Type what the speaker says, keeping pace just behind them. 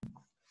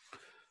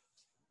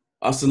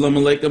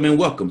Assalamu alaikum and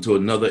welcome to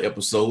another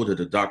episode of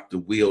the Dr.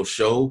 Will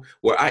Show,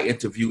 where I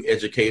interview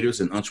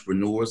educators and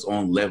entrepreneurs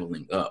on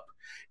leveling up.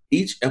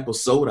 Each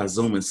episode, I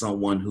zoom in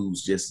someone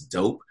who's just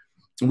dope,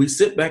 and we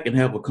sit back and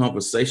have a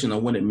conversation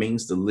on what it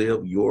means to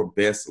live your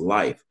best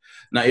life.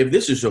 Now, if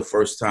this is your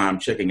first time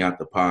checking out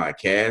the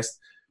podcast,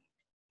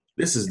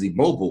 this is the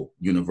Mobile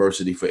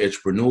University for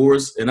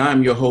Entrepreneurs, and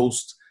I'm your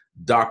host,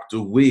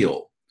 Dr.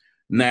 Will.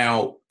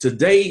 Now,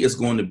 today is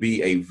going to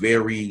be a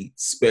very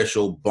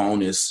special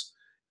bonus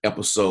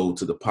episode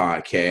to the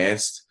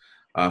podcast.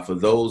 For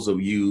those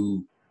of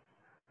you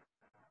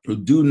who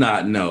do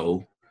not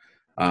know,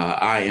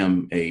 I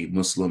am a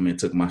Muslim and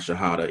took my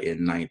Shahada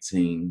in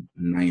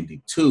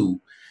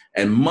 1992.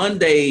 And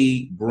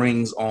Monday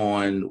brings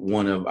on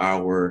one of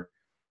our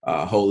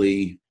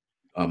holy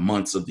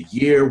months of the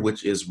year,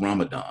 which is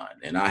Ramadan.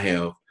 And I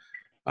have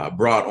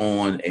brought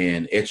on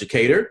an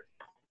educator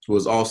who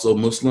is also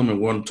Muslim,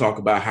 and we're going to talk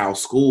about how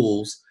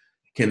schools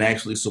can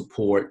actually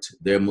support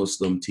their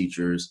Muslim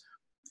teachers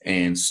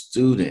and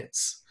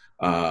students.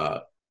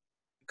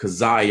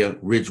 Keziah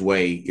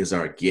Ridgeway is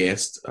our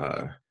guest,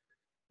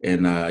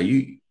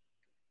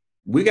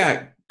 we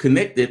got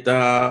connected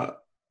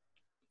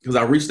because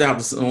I reached out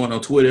to someone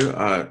on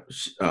Twitter,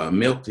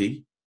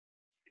 Milty,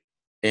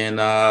 and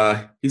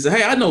he said,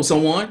 "Hey, I know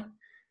someone,"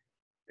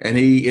 and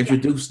he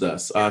introduced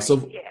us. So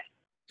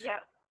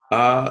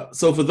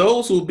for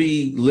those who will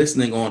be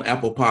listening on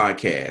Apple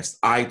Podcasts,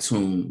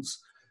 iTunes,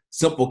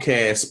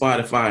 Simplecast,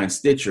 Spotify, and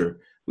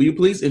Stitcher, will you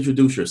please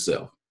introduce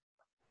yourself?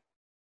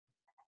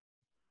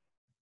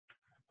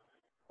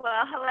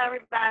 Well, hello,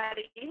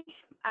 everybody.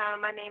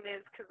 My name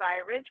is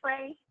Keziah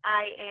Ridgeway.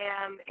 I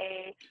am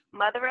a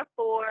mother of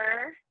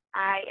four.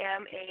 I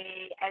am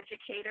an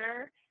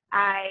educator.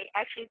 I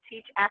actually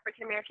teach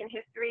African American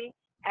history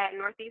at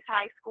Northeast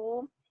High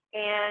School.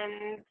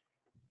 And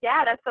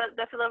yeah, that's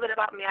a little bit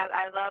about me.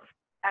 I love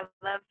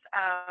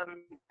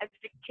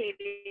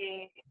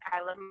educating.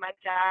 I love my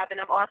job, and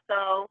I'm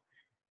also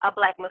a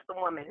Black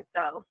Muslim woman.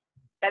 So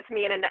that's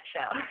me in a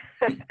nutshell.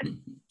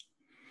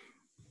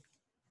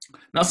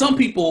 Now, some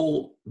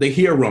people, they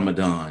hear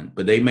Ramadan,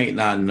 but they may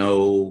not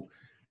know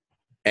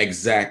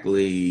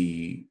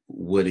exactly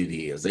what it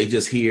is. They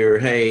just hear,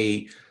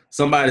 hey,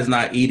 somebody's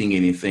not eating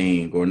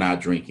anything or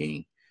not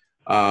drinking.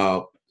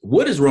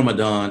 What is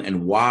Ramadan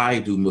and why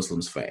do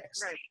Muslims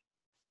fast? Right.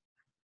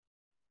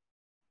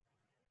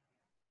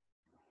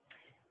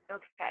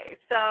 Okay,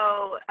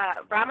 so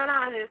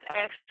Ramadan is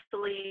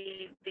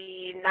actually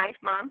the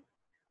 9th month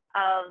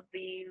of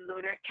the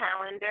lunar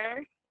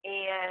calendar.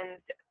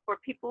 And for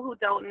people who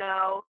don't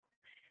know,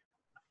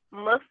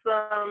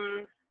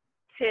 Muslims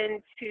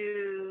tend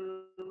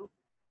to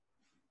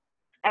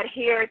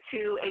adhere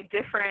to a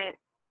different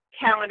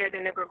calendar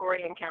than the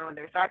Gregorian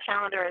calendar. So our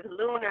calendar is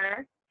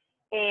lunar,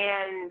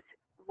 and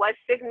what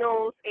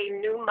signals a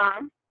new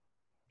month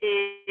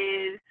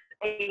is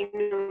a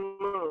new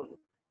moon.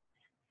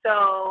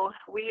 So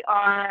we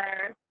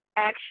are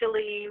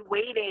actually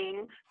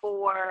waiting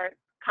for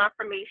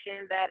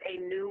confirmation that a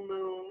new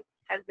moon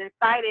has been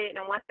sighted,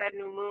 and once that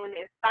new moon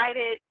is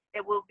sighted,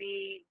 it will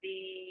be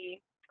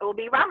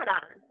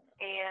Ramadan,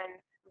 and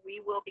we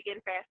will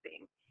begin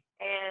fasting.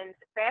 And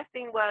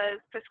fasting was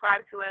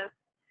prescribed to us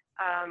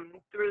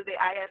through the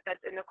ayat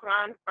that's in the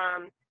Quran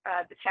from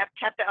the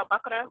chapter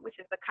Al-Baqarah, which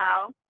is the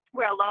cow,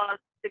 where Allah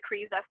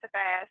decrees us to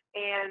fast.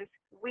 And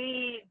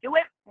we do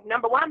it,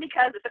 number one,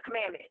 because it's a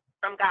commandment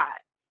from God.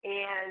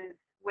 And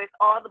with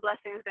all the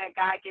blessings that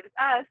God gives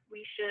us,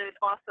 we should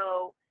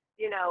also,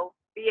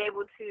 be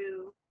able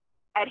to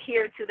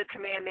adhere to the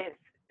commandments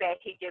that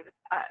he gives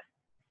us.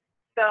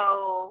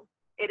 So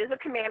it is a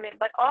commandment,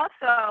 but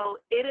also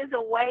it is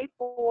a way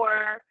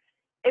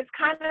it's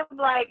kind of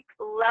like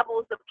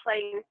levels the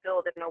playing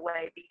field in a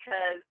way,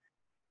 because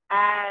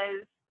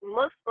as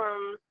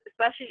Muslims,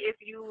 especially if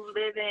you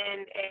live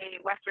in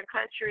a Western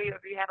country or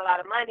if you have a lot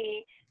of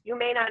money, you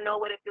may not know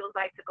what it feels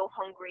like to go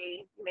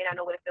hungry. You may not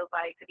know what it feels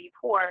like to be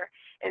poor.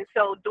 And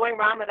so during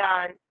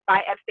Ramadan,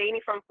 by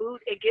abstaining from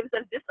food, it gives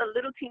us just a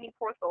little teeny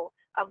morsel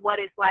of what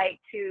it's like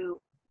to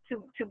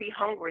be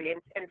hungry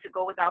and to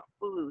go without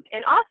food.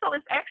 And also,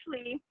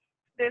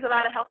 there's a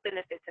lot of health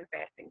benefits in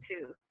fasting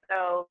too.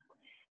 So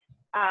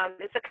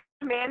it's a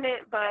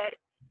commandment, but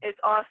it's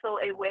also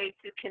a way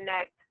to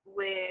connect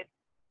with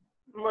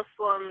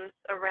Muslims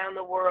around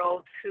the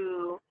world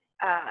who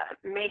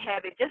may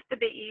have it just a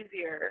bit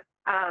easier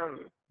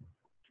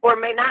or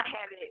may not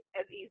have it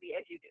as easy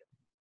as you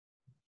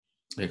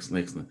do.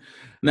 Excellent.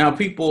 Now,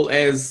 people,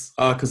 as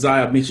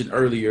Keziah mentioned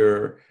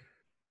earlier,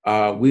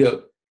 we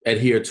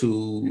adhere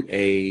to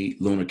a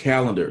lunar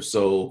calendar.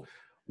 So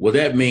what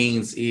that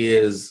means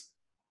is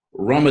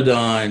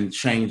Ramadan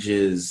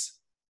changes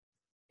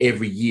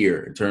every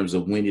year in terms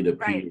of when it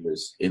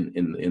appears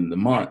in the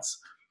months.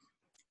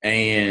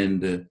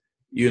 And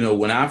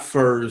when I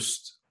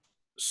first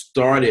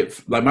started,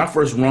 like my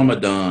first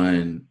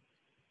Ramadan,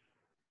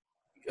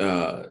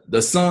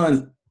 the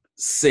sun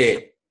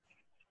set,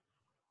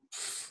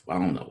 I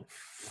don't know,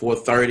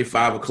 4:30,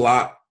 5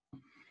 o'clock.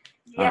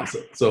 Yeah,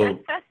 So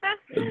that's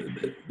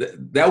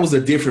That was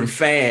a different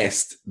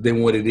fast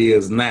than what it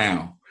is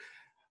now.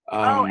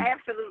 Oh,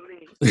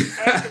 absolutely.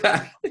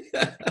 Absolutely.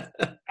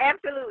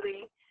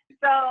 Absolutely.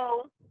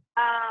 So,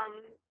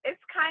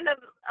 it's kind of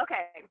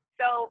okay.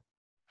 So,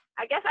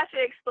 I guess I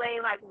should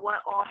explain like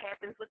what all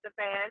happens with the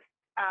fast.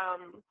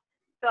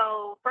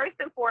 So first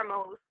and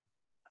foremost,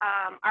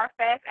 our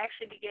fast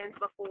actually begins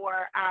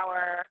before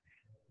our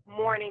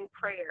morning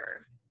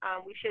prayer.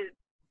 We should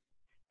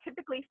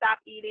typically stop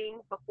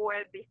eating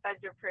before the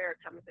Fajr prayer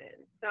comes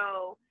in.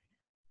 So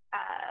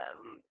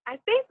I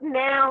think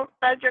now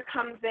Fajr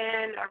comes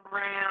in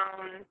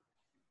around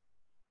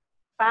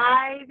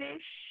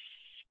 5-ish.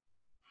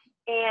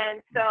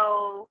 And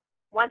so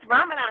once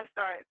Ramadan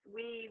starts,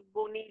 we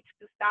will need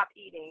to stop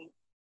eating.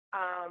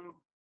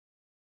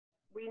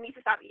 We need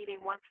to stop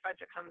eating once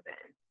Fajr comes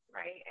in,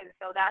 right? And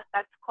so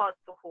that's called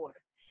suhoor.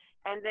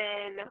 And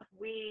then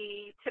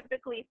we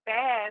typically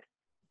fast,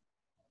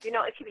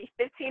 it could be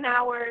 15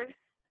 hours,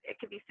 it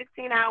could be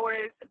 16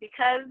 hours,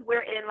 because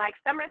we're in like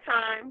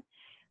summertime.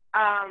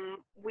 I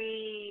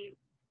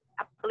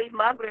believe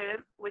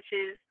Maghrib, which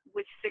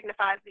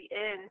signifies the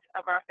end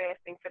of our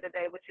fasting for the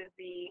day, which is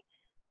the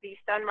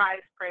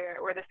sunrise prayer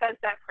or the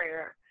sunset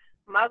prayer.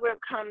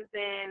 Maghrib comes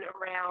in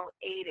around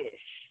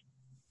 8-ish.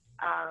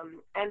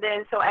 And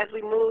then so as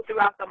we move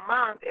throughout the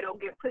month, it'll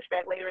get pushed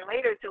back later and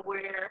later to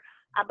where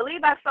I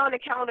believe I saw on the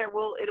calendar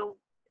it'll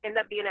end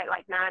up being at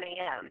like 9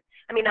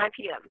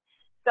 p.m.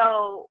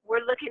 So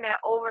we're looking at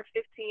over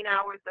 15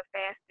 hours of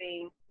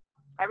fasting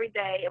every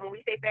day. And when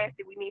we say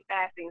fasting, we mean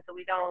fasting. So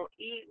we don't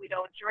eat, we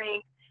don't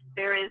drink.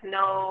 There is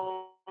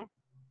no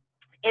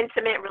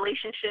intimate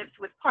relationships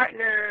with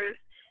partners.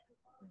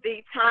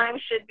 The time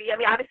should be,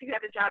 obviously you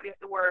have a job, you have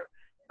to work,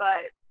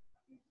 but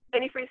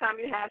any free time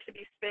you have should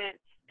be spent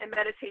in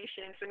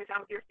meditation, spending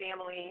time with your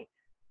family,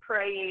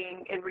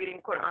 praying and reading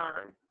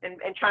Quran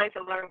and trying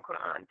to learn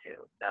Quran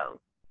too.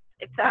 So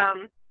it's,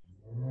 I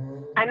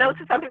know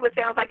to some people it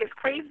sounds like it's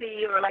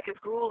crazy or like it's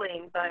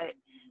grueling, but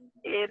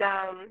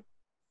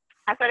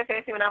I started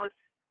fasting when I was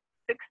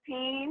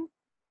 16.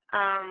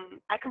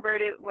 I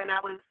converted when I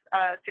was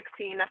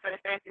 16. I started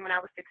fasting when I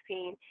was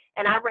 16.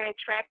 And I ran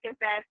track and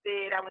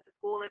fasted. I went to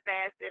school and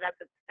fasted. I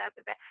took steps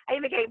and fasted. I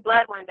even gave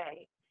blood one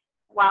day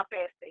while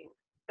fasting.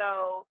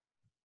 So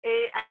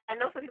I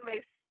know some people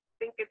may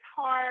think it's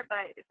hard,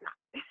 but it's not.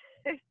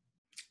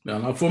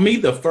 No, for me,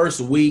 the first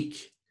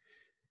week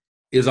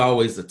is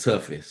always the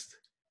toughest.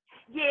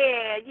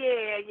 Yeah.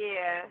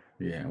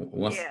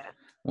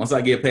 Once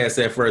I get past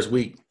that first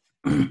week,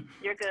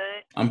 you're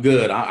good. I'm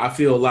good. I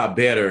feel a lot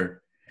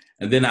better.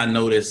 And then I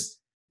notice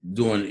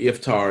doing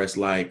iftar, it's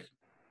like,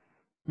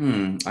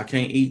 I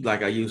can't eat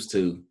like I used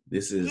to.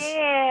 This is.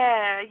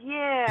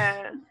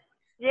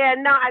 Yeah,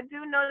 no, I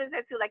do notice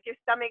that too. Like your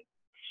stomach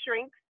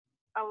shrinks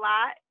a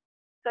lot.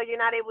 So you're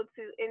not able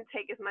to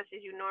intake as much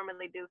as you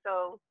normally do.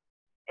 So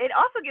it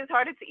also gets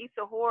harder to eat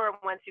sahur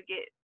once you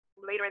get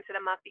later into the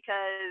month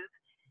because,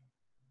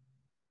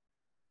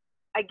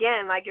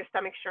 again, like your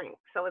stomach shrinks.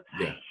 So it's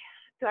like,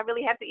 do I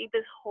really have to eat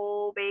this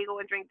whole bagel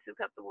and drink 2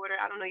 cups of water?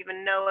 I don't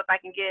even know if I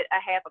can get a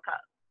half a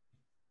cup.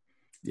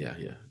 Yeah,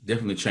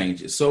 definitely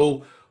changes.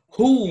 So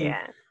who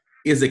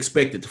is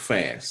expected to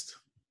fast?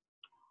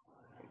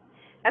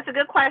 That's a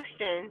good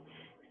question.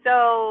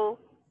 So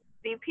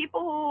the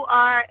people who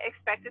are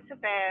expected to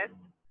fast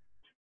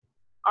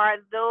are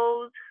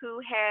those who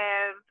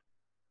have,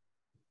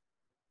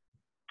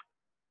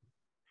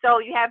 so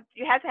you have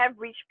to have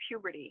reached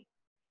puberty.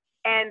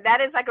 And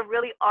that is like a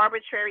really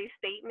arbitrary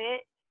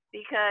statement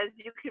because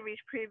you can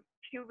reach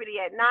puberty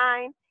at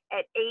 9,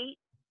 at 8,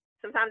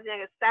 sometimes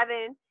at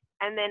 7,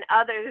 and then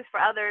for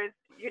others,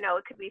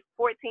 it could be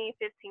 14,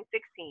 15,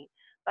 16.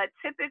 But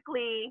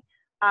typically,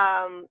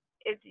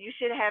 you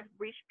should have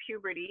reached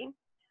puberty.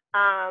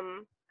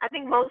 I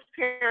think most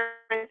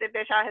parents, if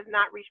their child has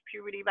not reached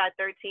puberty by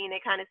 13, they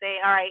kind of say,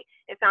 all right,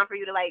 it's time for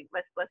you to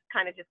let's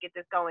kind of just get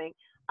this going.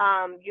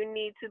 You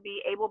need to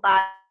be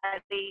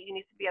able-bodied, you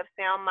need to be of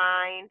sound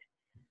mind.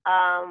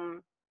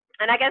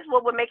 And I guess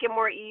what would make it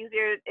more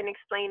easier in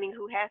explaining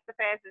who has to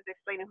fast is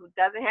explaining who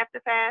doesn't have to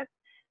fast.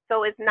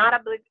 So it's not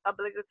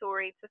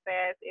obligatory to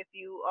fast if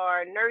you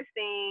are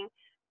nursing,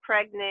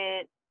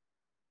 pregnant,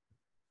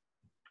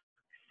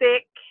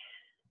 sick,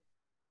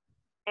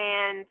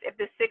 and if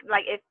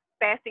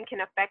fasting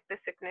can affect the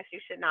sickness, you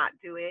should not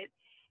do it.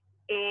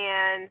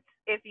 And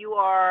if you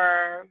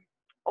are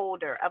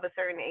older, of a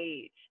certain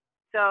age.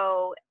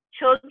 So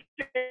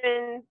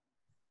children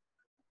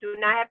do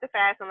not have to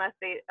fast unless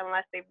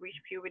they've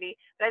reached puberty.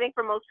 But I think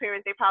for most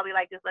parents, they probably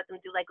just let them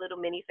do little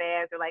mini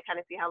fasts or kind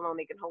of see how long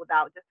they can hold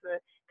out just to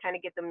kind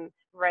of get them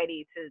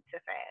ready to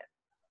fast.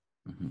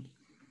 Mm-hmm.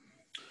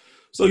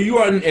 So you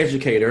are an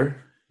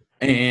educator,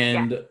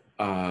 and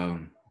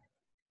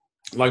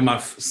like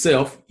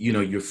myself,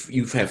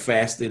 you've have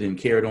fasted and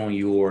carried on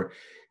your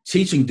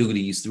teaching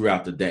duties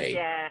throughout the day.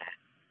 Yeah.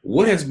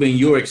 What has been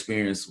your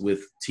experience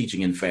with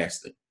teaching and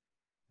fasting?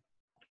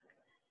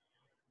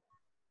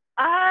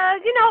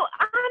 Honestly,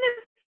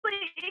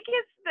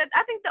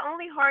 I think the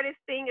only hardest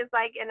thing is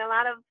in a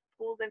lot of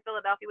schools in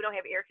Philadelphia, we don't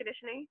have air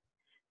conditioning.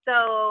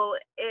 So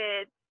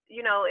it's,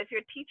 if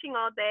you're teaching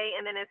all day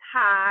and then it's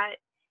hot,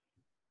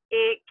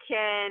 it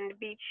can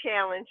be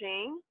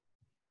challenging.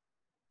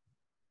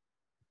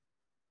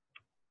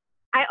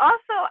 I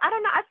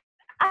don't know,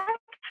 I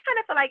kind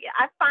of feel like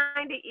I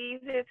find it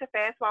easier to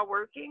fast while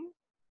working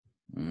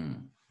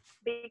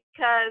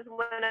because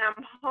when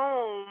I'm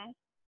home,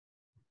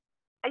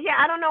 yeah,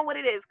 I don't know what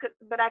it is,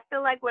 but I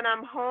feel like when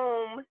I'm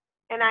home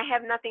and I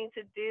have nothing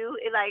to do,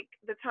 it like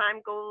the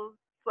time goes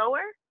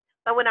slower.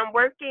 But when I'm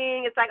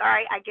working, it's like, all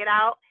right, I get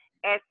out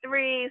at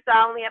 3, so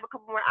I only have a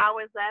couple more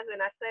hours left,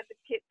 and I still have to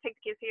take the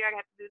kids here. I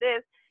have to do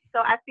this, so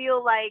I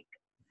feel like,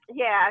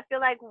 yeah, I feel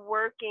like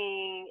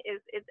working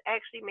it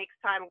actually makes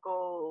time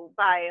go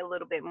by a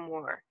little bit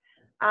more.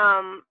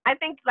 I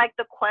think like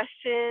the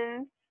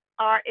questions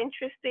are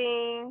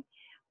interesting,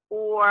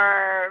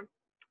 or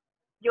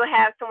you'll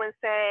have someone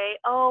say,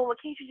 "Oh, well,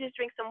 can't you just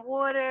drink some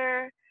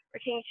water, or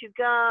can you chew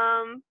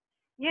gum?"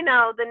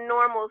 The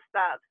normal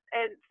stuff.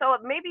 And so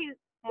maybe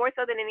more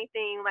so than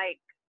anything, like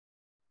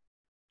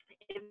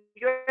if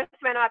you're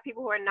surrounded by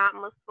people who are not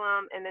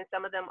Muslim, and then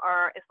some of them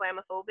are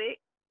Islamophobic,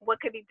 what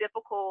could be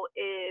difficult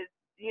is,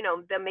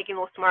 them making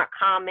little smart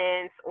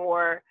comments,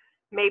 or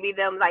maybe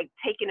them like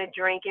taking a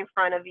drink in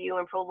front of you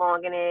and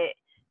prolonging it,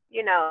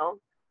 you know.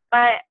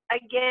 But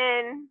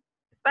again,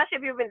 especially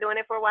if you've been doing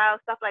it for a while,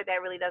 stuff like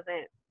that really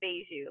doesn't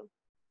faze you.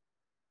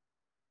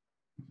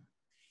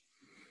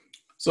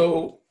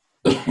 So,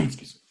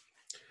 excuse me.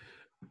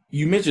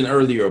 You mentioned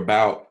earlier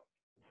about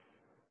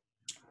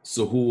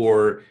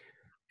suhoor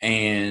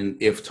and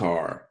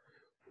iftar.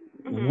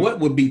 Mm-hmm. What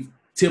would be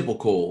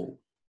typical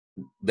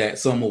that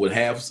someone would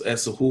have at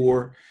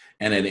suhoor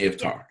and at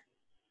iftar?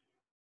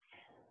 Yeah.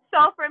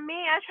 So for me,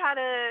 I try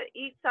to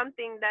eat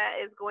something that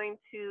is going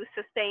to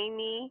sustain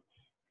me.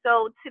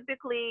 So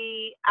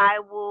typically, I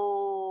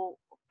will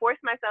force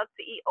myself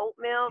to eat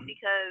oatmeal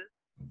because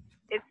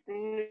it's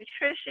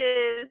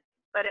nutritious,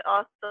 but it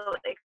also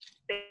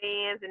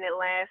expands and it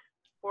lasts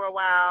for a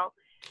while.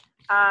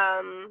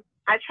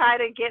 I try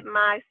to get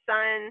my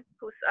son,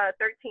 who's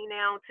 13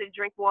 now, to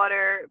drink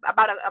water,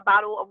 about a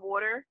bottle of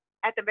water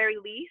at the very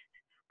least.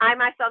 I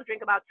myself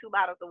drink about 2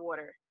 bottles of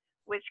water,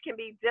 which can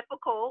be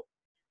difficult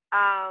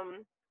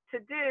to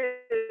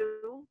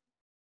do,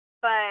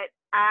 but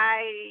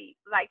I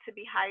like to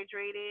be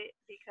hydrated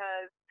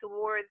because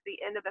towards the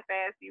end of the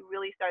fast, you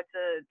really start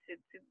to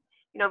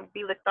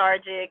be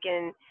lethargic,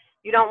 and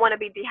you don't want to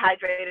be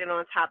dehydrated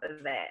on top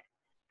of that.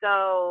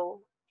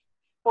 So,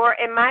 or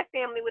in my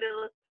family, what it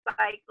looks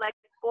like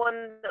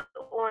on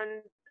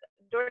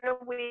during the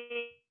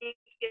week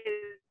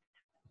is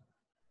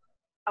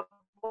a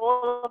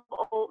bowl of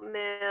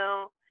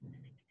oatmeal,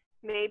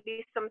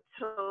 maybe some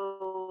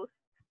toast,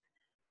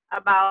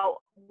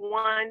 about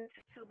 1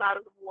 to 2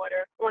 bottles of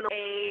water, on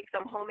eggs,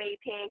 some homemade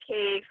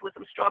pancakes with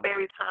some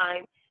strawberry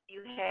thyme.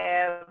 You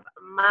have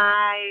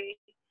my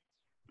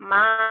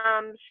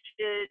mom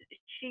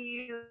she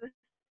used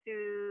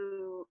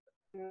to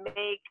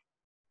make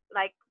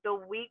like the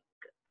week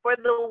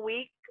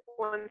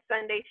on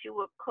Sunday she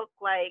would cook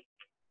like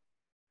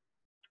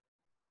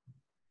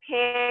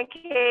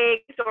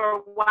pancakes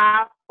or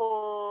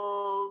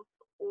waffles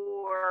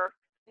or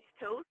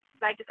toast,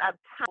 like just a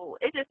ton.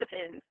 It just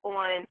depends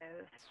on.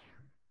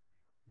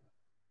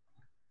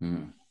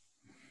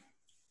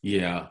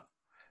 Yeah,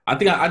 I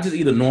think I just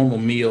eat a normal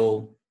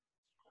meal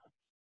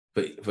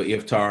for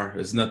iftar.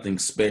 It's nothing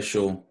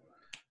special.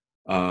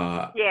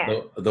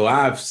 Yeah. Though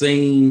I've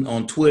seen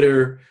on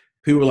Twitter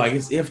people are like,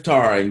 it's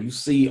iftar, and you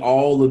see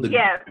all of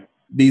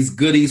these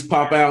goodies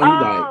pop out, and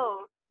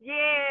Oh,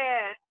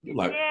 yeah. you're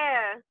like,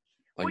 Yeah.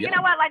 Well, yeah. you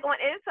know what? Like on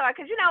Instagram,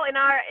 because in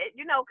our,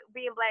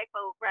 being Black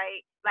folk,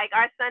 right? Like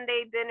our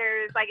Sunday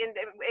dinners, like in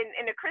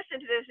the Christian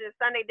tradition,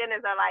 Sunday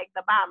dinners are like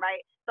the bomb, right?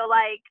 So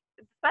like,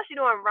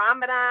 especially during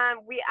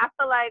Ramadan, I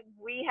feel like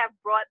we have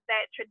brought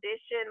that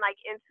tradition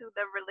like into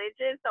the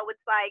religion. So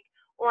it's like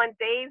on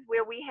days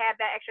where we have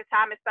that extra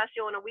time,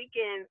 especially on the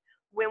weekends,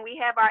 when we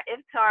have our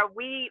iftar,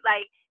 we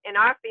like in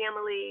our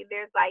family,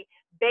 there's like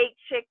baked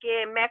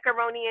chicken,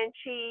 macaroni and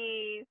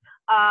cheese,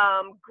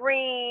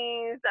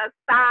 greens, a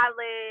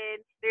salad,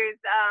 there's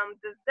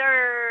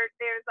dessert,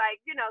 there's like,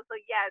 so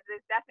yeah,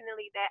 there's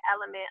definitely that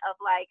element of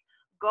like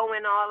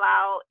going all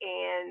out,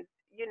 and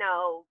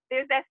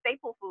there's that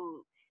staple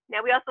food.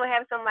 Now we also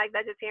have some like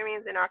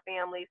vegetarians in our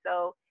family,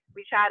 so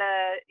we try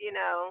to,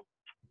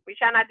 we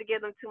try not to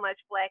give them too much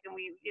flack, and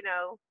we,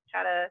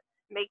 try to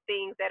make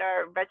things that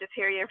are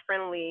vegetarian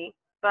friendly.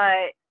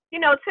 But,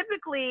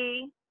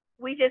 typically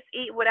we just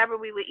eat whatever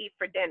we would eat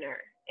for dinner.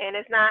 And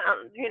it's not,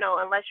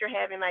 unless you're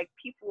having like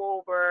people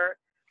over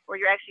or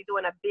you're actually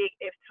doing a big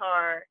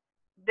iftar,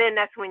 then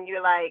that's when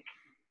you're like,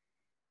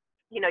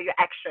 you're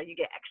extra, you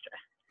get extra.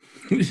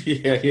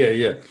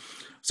 Yeah.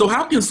 So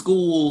how can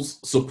schools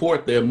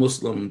support their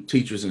Muslim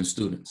teachers and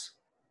students?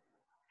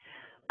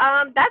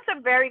 That's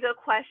a very good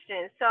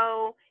question.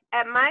 So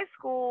at my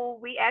school,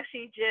 we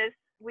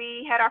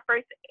had our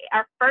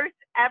first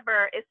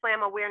ever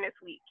Islam Awareness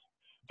Week,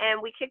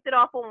 and we kicked it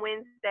off on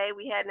Wednesday.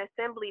 We had an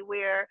assembly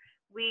where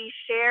we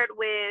shared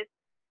with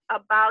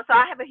about, so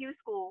I have a huge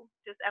school,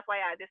 just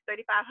FYI, there's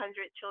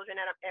 3,500 children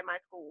at my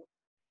school.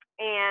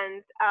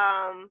 And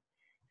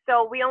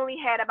so we only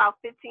had about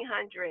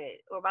 1,500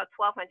 or about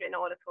 1,200 in the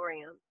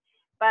auditorium.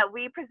 But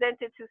we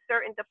presented to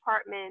certain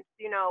departments.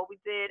 We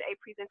did a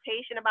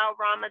presentation about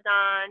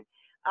Ramadan.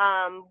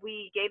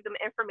 We gave them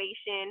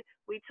information.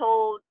 We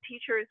told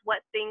teachers what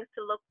things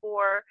to look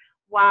for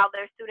while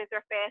their students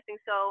are fasting.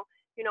 So,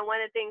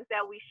 one of the things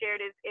that we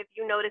shared is if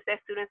you notice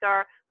that students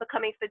are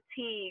becoming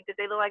fatigued, if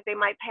they look like they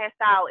might pass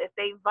out, if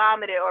they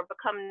vomited or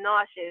become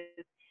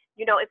nauseous,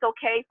 it's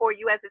okay for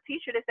you as a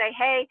teacher to say,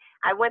 hey,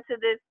 I went to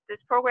this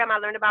program, I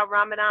learned about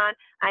Ramadan.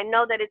 I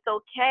know that it's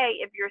okay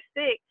if you're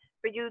sick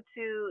for you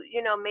to,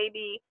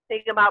 maybe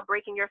think about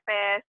breaking your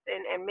fast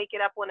and make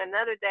it up on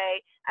another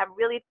day. I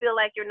really feel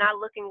like you're not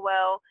looking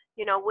well.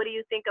 What do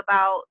you think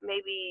about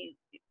maybe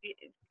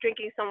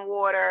drinking some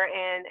water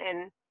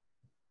and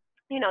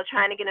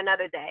trying to get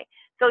another day?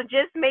 So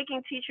just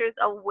making teachers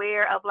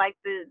aware of like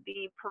the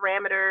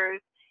parameters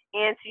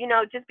and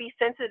to, just be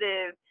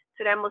sensitive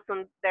to their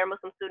Muslim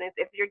students.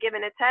 If you're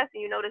giving a test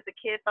and you notice a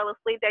kid fell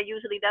asleep that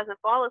usually doesn't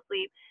fall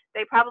asleep,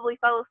 they probably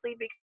fell asleep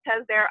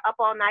because they're up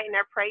all night and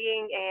they're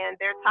praying and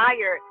they're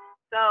tired.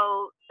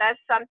 So that's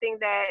something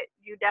that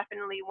you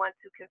definitely want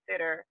to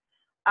consider.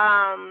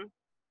 I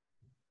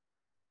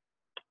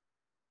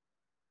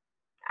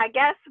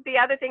guess the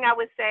other thing I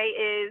would say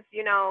is,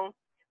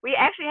 we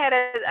actually had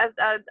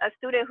a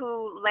student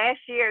who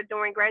last year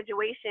during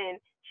graduation,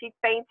 she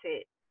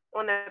fainted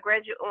on the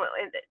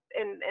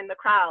in the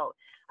crowd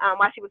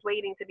while she was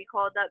waiting to be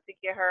called up to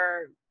get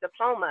her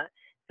diploma.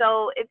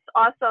 So it's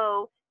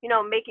also,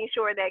 making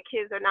sure that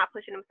kids are not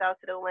pushing themselves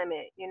to the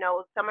limit.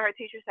 Some of her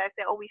teachers had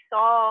said, oh, we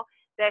saw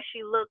that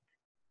she looked,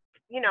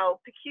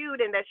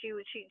 peculiar and that she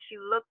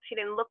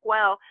didn't look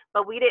well,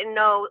 but we didn't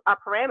know our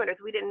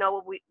parameters. We didn't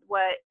know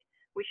what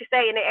we should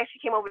say. And they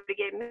actually came over to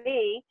get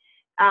me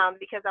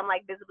because I'm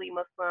like visibly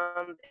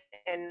Muslim.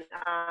 And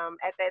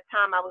at that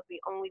time, I was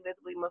the only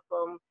visibly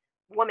Muslim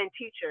woman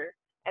teacher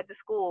at the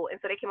school,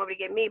 and so they came over to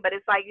get me. But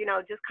it's like,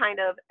 just kind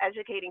of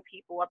educating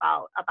people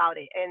about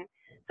it. And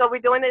so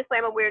we're doing the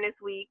Islam Awareness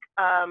Week.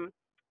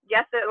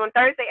 Yesterday, on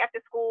Thursday after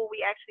school,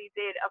 we actually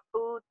did a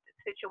food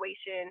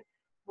situation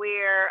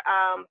where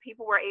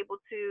people were able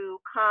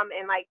to come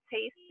and like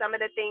taste some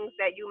of the things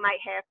that you might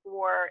have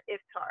for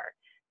iftar.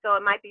 So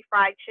it might be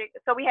fried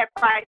chicken. So we had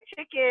fried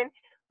chicken.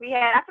 We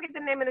had, I forget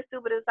the name of the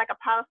soup, but it was like a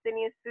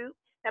Palestinian soup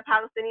that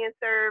Palestinians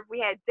serve. We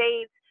had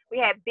dates. We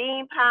had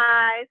bean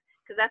pies,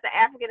 because that's an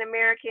African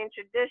American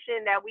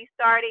tradition that we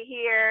started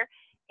here.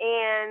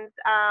 And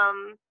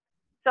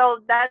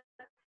so that's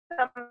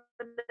some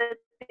of the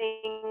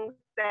things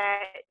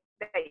that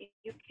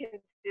you can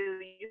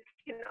do. You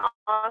can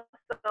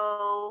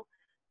also,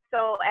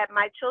 so at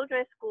my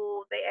children's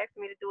school, they asked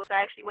me to do it. So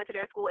I actually went to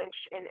their school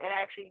and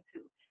actually do.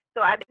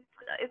 So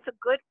it's a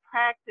good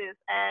practice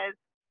as,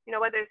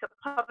 whether it's a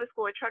public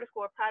school, a charter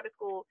school, or private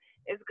school,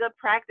 it's good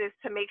practice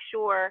to make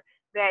sure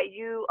that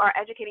you are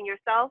educating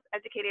yourself,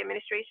 educating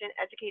administration,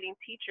 educating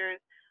teachers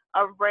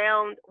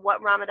around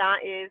what Ramadan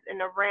is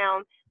and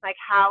around like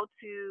how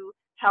to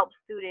help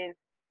students,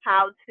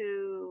 how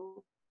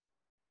to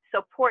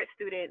support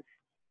students,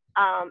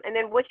 and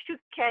then what you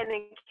can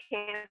and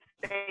can't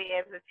say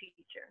as a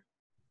teacher.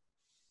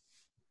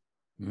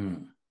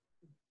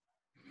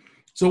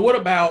 So what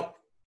about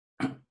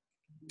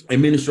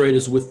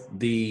administrators with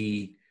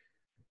the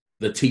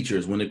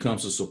teachers when it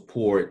comes to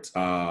support,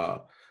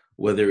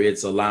 whether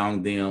it's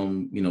allowing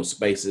them,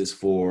 spaces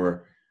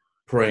for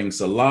praying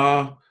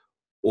Salah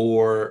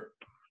or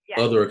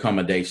other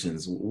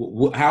accommodations?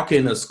 How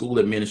can a school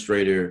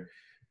administrator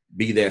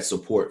be that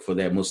support for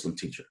that Muslim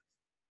teacher?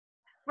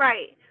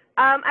 Right.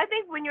 I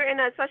think when you're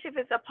especially if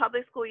it's a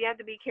public school, you have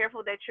to be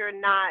careful that you're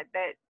not,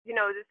 there's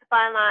a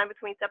fine line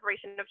between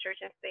separation of church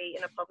and state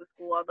in a public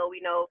school, although we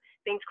know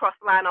things cross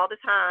the line all the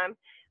time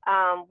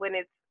when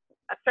it's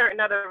a certain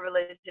other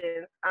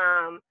religions.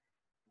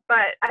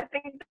 But I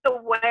think the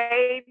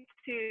way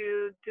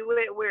to do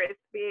it where it's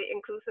be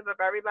inclusive of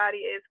everybody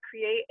is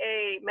create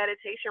a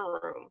meditation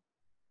room.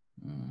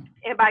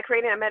 And by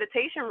creating a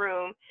meditation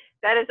room,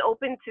 that is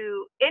open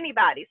to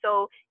anybody.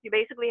 So you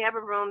basically have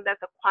a room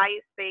that's a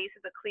quiet space,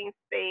 it's a clean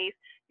space.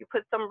 You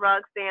put some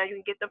rugs down, you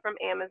can get them from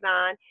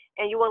Amazon,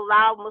 and you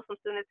allow Muslim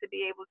students to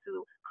be able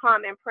to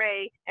come and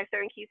pray at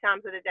certain key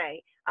times of the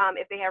day.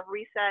 If they have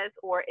recess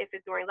or if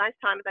it's during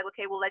lunchtime, it's like,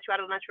 okay, we'll let you out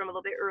of the lunchroom a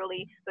little bit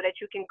early so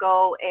that you can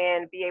go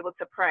and be able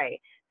to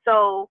pray.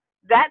 So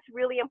that's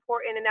really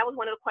important. And that was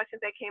one of the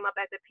questions that came up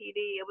at the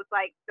PD. It was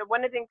like,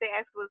 one of the things they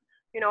asked was,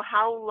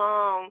 how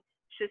long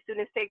should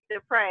students take to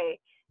pray?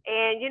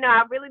 And,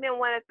 I really didn't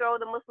want to throw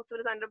the Muslim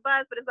students under the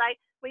bus, but it's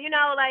like,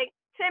 well, like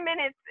 10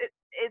 minutes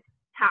is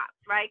tops,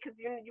 right? Because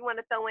you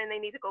want to throw in, they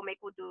need to go make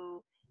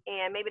wudu,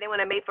 and maybe they want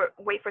to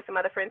wait for some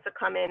other friends to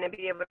come in and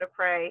be able to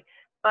pray.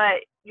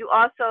 But you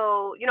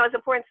also, it's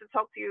important to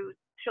talk to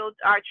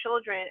our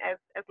children as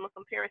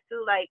Muslim parents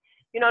too. Like,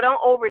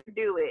 don't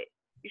overdo it.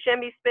 You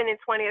shouldn't be spending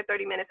 20 or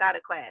 30 minutes out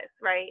of class,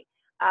 right?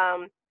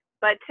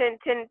 But 10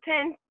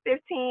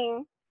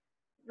 15,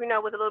 with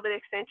a little bit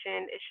of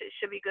extension, it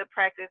should be good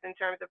practice in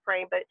terms of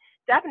praying. But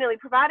definitely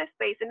provide a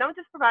space, and don't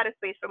just provide a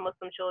space for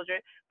Muslim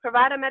children.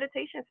 Provide a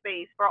meditation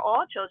space for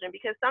all children,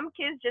 because some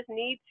kids just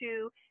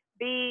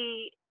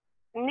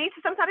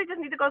sometimes they just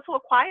need to go to a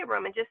quiet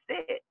room and just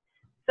sit.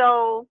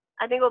 So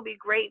I think it'll be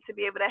great to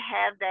be able to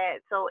have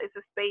that. So it's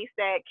a space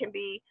that can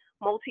be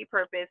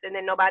multi-purpose, and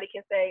then nobody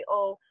can say,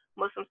 "Oh,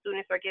 Muslim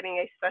students are getting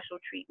a special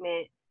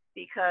treatment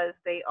because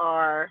they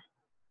are,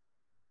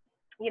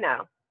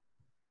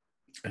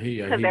 I hear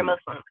you. I because hear they're you.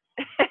 Muslim."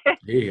 I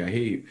hear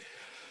you.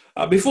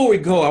 Before we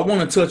go, I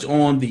want to touch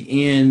on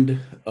the end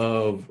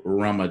of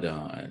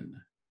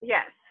Ramadan.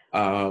 Yes. There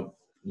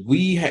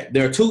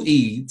are two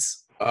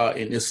Eids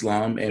in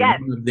Islam, and Yes.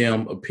 one of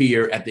them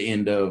appear at the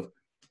end of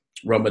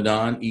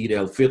Ramadan, Eid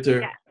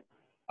al-Fitr.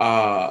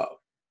 Yes.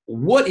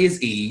 What is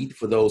Eid,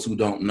 for those who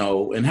don't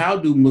know, and how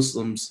do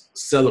Muslims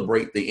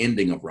celebrate the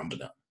ending of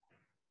Ramadan?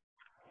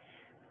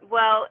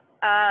 Well,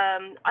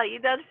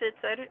 Eid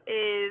al-Fitr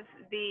is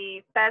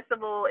the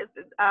festival.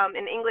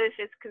 In English,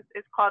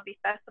 it's called the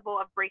Festival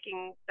of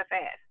Breaking the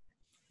Fast.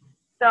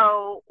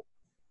 So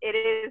it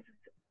is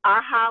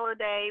our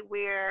holiday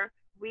where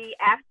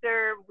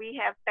after we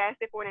have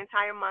fasted for an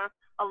entire month,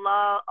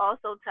 Allah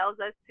also tells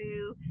us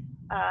to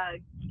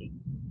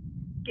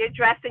get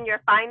dressed in your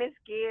finest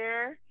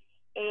gear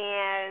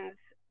and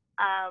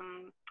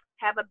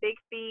have a big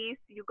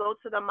feast. You go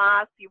to the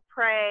mosque, you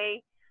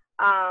pray.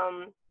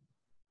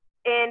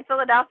 In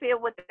Philadelphia,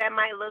 what that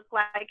might look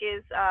like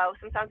is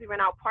sometimes we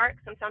rent out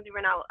parks, sometimes we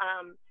rent out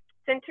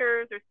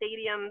centers or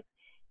stadiums,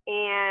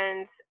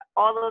 and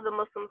all of the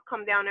Muslims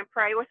come down and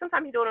pray. Or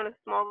sometimes you do it on a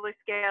smaller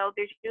scale.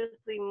 There's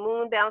usually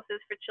moon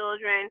bounces for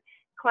children,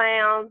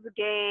 clowns,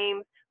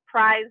 games,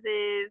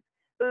 prizes,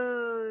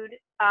 food.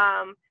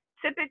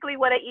 Typically,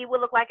 what an Eid would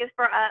look like is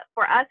for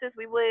us is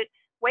we would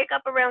wake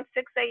up around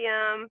 6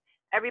 a.m.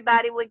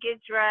 Everybody would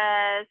get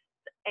dressed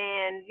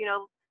and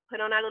put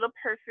on our little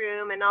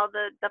perfume and all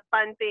the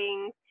fun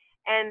things,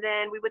 and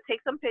then we would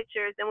take some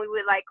pictures and we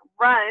would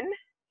run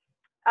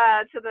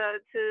to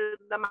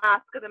the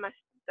mosque or the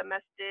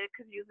masjid,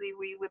 because usually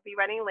we would be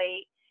running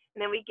late,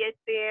 and then we get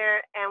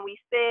there and we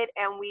sit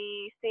and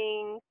we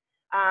sing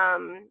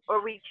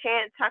or we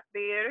chant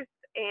takbirs,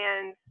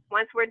 and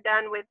once we're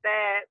done with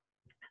that,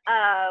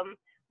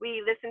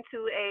 we listen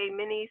to a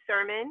mini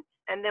sermon,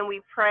 and then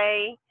we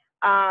pray.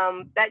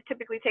 That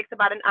typically takes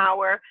about an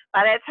hour.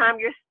 By that time,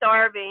 you're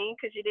starving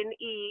because you didn't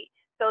eat.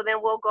 So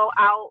then we'll go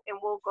out and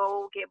we'll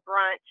go get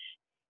brunch.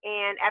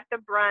 And after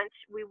brunch,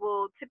 we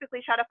will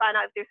typically try to find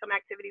out if there's some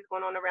activities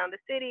going on around the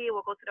city.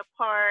 We'll go to the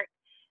park.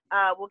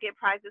 We'll get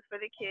prizes for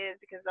the kids,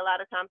 because a lot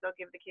of times they'll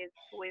give the kids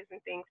toys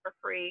and things for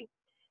free.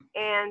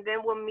 And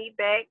then we'll meet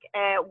back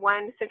at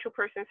one central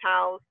person's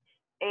house,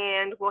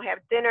 and we'll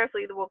have dinner. So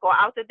either we'll go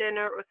out to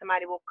dinner or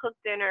somebody will cook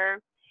dinner.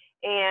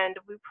 And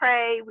we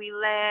pray, we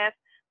laugh,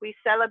 we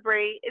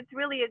celebrate. It's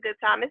really a good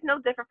time. It's no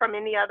different from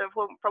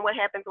from what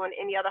happens on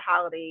any other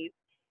holidays.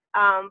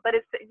 But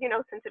it's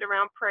centered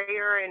around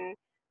prayer and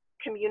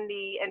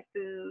community and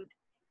food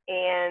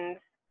and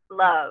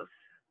love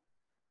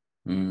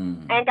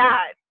and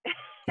God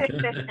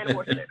and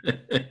worship.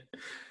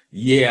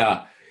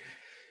 Yeah,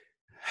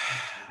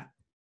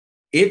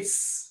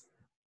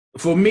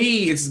 for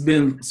me, it's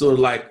been sort of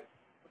like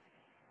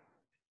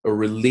a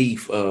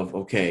relief of,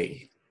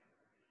 okay,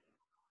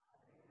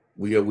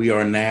 we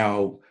are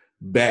now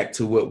back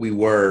to what we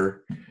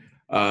were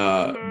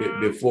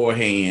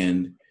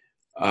beforehand.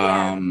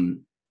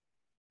 And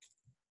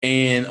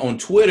on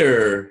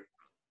Twitter,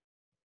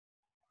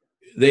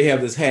 they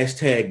have this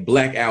hashtag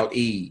Blackout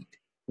Eid,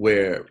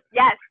 where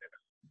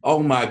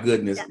oh my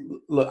goodness,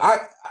 look,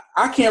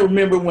 I can't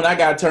remember when I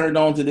got turned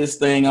on to this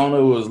thing. I don't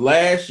know if it was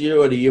last year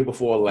or the year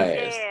before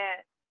last.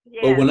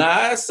 But when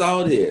I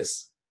saw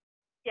this,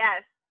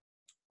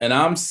 and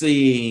I'm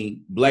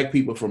seeing Black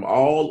people from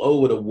all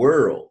over the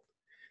world,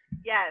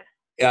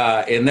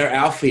 in their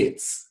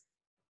outfits,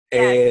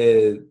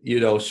 and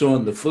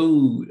showing the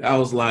food, I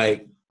was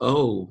like,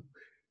 oh,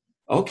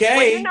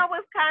 okay. Well,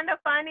 what's kind of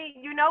funny?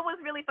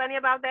 What's really funny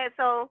about that?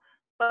 So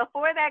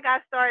before that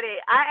got started,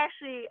 I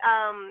actually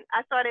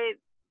I started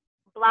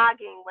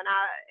blogging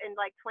in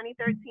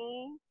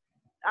 2013.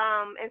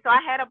 And so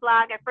I had a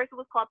blog. At first it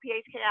was called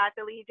PHKI,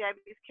 Philly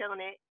Hijabi's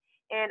Killing It.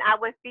 And I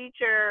would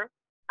feature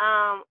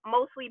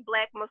mostly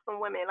Black Muslim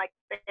women, like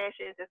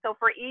fashions. And so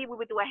for Eid, we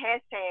would do a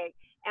hashtag,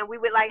 and we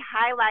would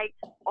highlight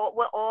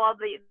what all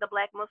the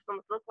Black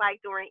Muslims look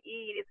like during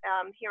Eid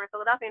here in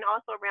Philadelphia and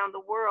also around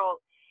the world.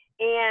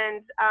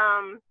 And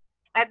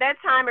at that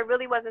time, it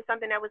really wasn't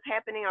something that was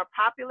happening or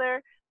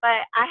popular.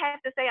 But I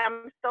have to say,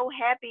 I'm so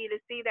happy to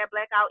see that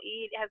Blackout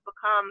Eid has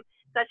become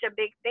such a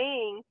big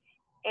thing.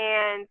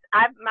 And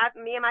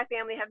me and my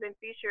family have been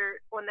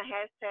featured on the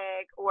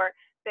hashtag, or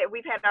that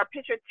we've had our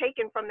picture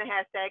taken from the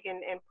hashtag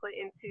and put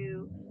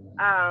into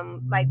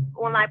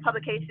online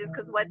publications.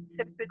 Because what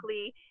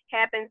typically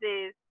happens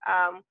is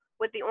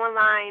with the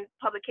online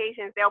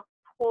publications, they'll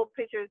pull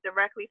pictures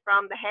directly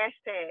from the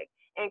hashtag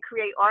and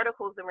create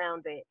articles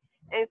around it.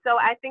 And so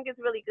I think it's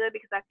really good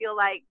because I feel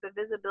like the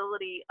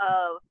visibility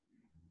of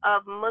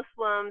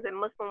Muslims and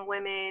Muslim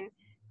women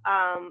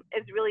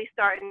is really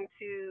starting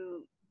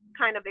to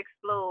kind of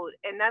explode,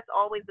 and that's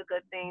always a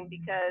good thing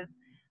because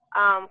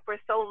for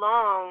so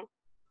long,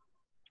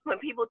 when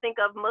people think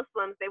of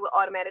Muslims, they would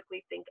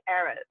automatically think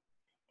Arab,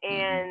 Mm-hmm.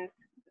 and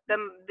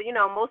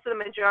most of the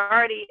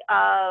majority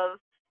of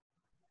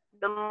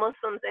the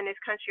Muslims in this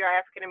country are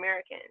African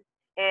American,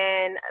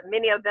 and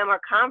many of them are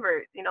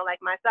converts. Like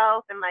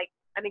myself, and like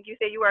I think you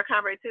said you were a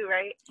convert too,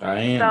 right? I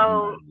am.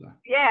 So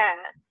yeah,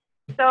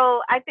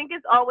 so I think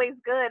it's always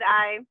good.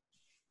 I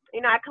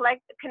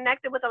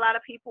connected with a lot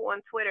of people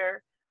on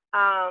Twitter,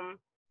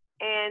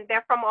 and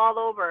they're from all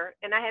over.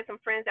 And I had some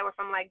friends that were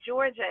from like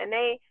Georgia, and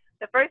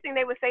the first thing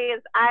they would say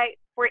is,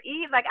 for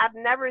Eid, like I've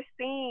never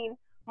seen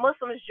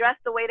Muslims dress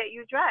the way that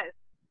you dress.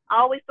 I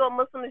always thought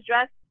Muslims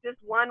dress just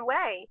one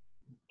way.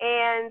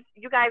 And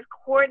you guys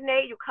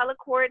coordinate, you color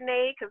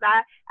coordinate, because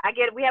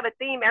we have a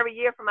theme every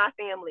year for my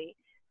family.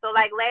 So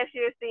like last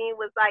year's theme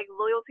was like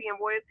loyalty and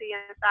royalty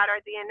inside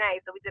our DNA.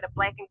 So we did a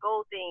black and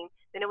gold theme.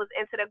 Then it was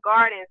into the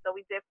garden. So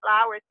we did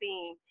flower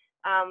theme.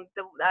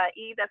 The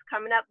Eve that's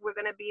coming up, we're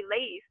gonna be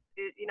lace.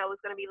 It's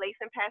gonna be lace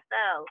and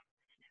pastel,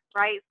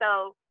 right?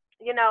 So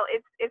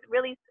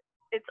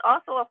it's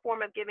also a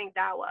form of giving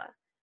dawah,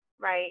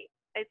 right?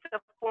 It's a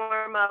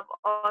form of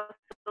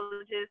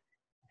also just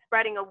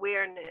spreading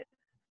awareness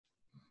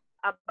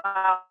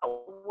about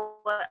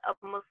what a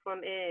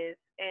Muslim is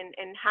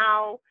and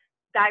how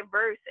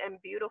diverse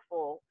and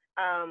beautiful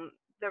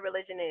the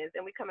religion is.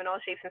 And we come in all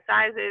shapes and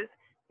sizes.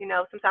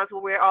 Sometimes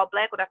we'll wear all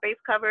black with our face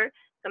covered.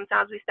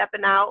 Sometimes we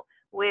stepping out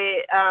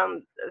with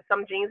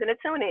some jeans and a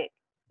tunic.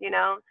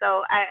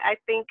 So I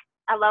think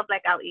I love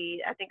Black Out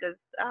Eid. I think it's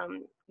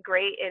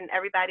great, and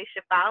everybody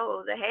should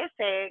follow the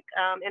hashtag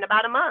in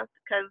about a month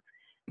because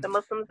the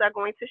Muslims are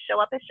going to show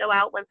up and show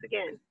out once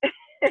again.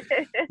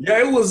 Yeah,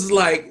 it was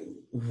like,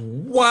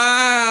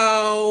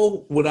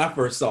 wow, when I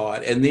first saw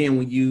it. And then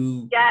when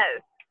you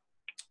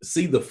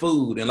see the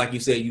food, and like you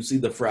said, you see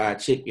the fried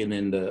chicken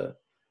and the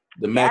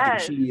mac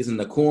and cheese and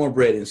the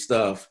cornbread and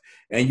stuff,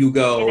 and you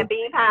go, and the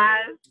bean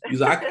pies. You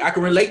like, I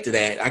can relate to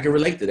that. I can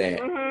relate to that.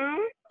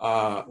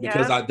 Mm-hmm.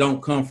 Because I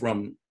don't come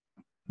from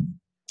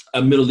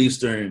a Middle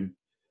Eastern,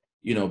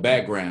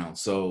 background.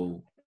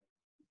 So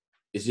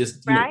it's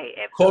just,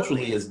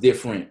 culturally it's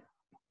different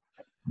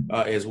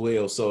as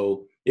well.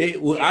 So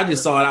I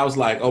just saw it. I was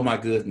like, oh my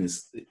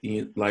goodness,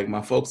 like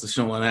my folks are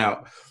showing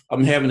out.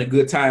 I'm having a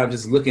good time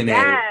just looking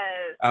at it.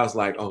 I was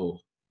like, oh,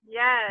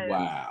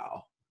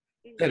 wow,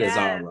 that is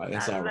all right.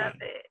 That's all right.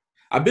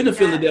 I've been to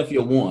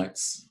Philadelphia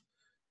once.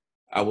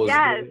 I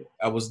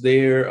was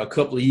there a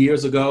couple of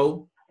years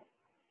ago.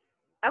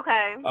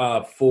 Okay.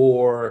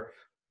 For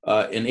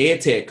an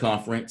EdTech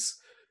conference,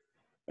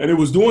 and it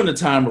was during the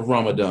time of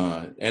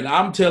Ramadan. And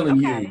I'm telling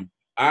you,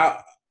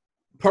 I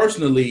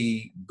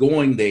personally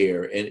going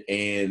there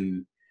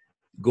and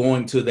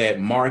going to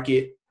that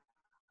market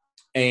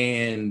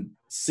and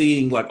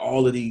seeing like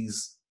all of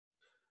these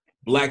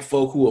Black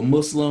folk who are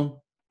Muslim,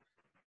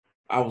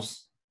 I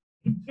was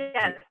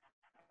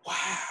wow,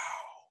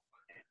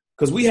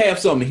 because we have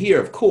something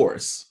here, of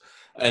course,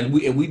 and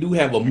we do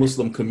have a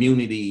Muslim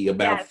community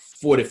about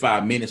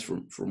 45 minutes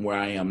from where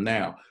I am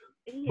now.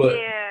 But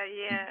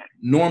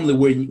normally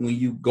when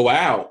you go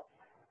out,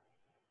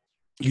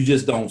 you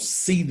just don't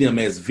see them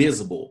as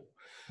visible.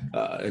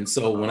 And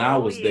so when I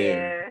was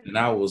there, and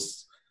I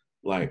was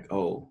like,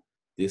 oh,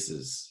 this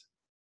is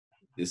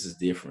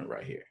different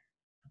right here.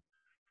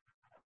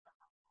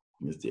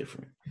 It's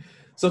different.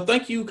 So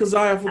thank you,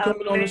 Keziah, for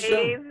coming on the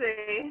show.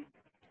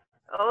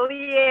 Oh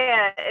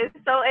yeah, it's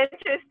so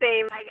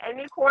interesting. Like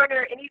any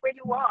corner, anywhere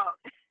you walk.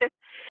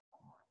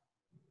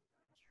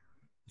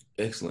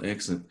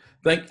 Excellent.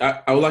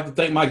 I would like to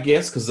thank my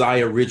guest,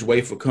 Keziah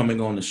Ridgeway, for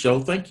coming on the show.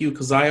 Thank you,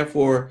 Keziah,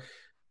 for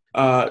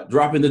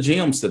dropping the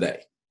gems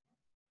today.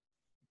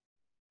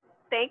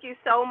 Thank you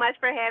so much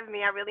for having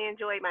me. I really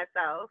enjoyed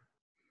myself.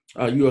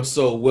 You are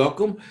so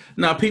welcome.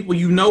 Now, people,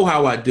 you know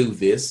how I do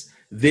this.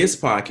 This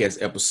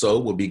podcast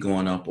episode will be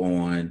going up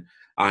on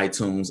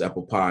iTunes,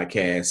 Apple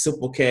Podcasts,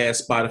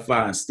 Simplecast,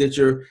 Spotify, and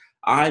Stitcher.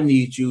 I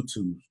need you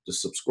to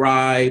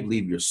subscribe,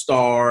 leave your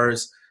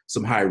stars,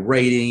 some high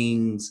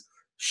ratings,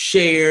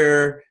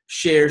 share,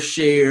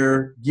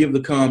 give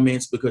the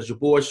comments, because your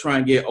boy's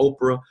trying to get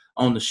Oprah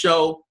on the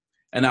show,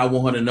 and I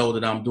want her to know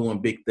that I'm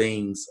doing big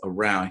things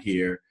around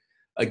here.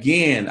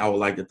 Again, I would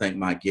like to thank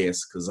my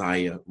guest,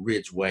 Keziah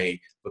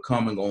Ridgeway, for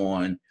coming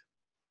on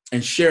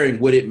and sharing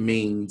what it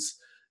means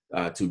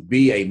to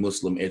be a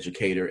Muslim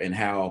educator and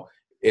how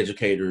Muslim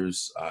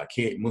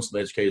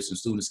educators and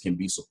students can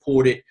be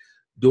supported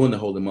during the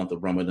holy month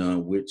of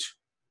Ramadan, which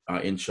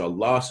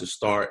inshallah should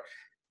start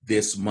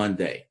this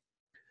Monday.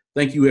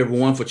 Thank you,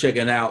 everyone, for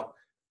checking out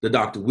the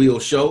Dr. Will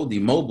Show, the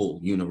mobile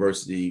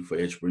university for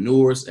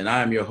entrepreneurs. And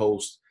I am your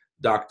host,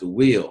 Dr.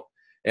 Will.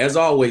 As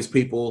always,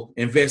 people,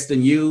 invest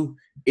in you,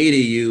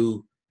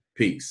 EDU,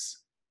 peace.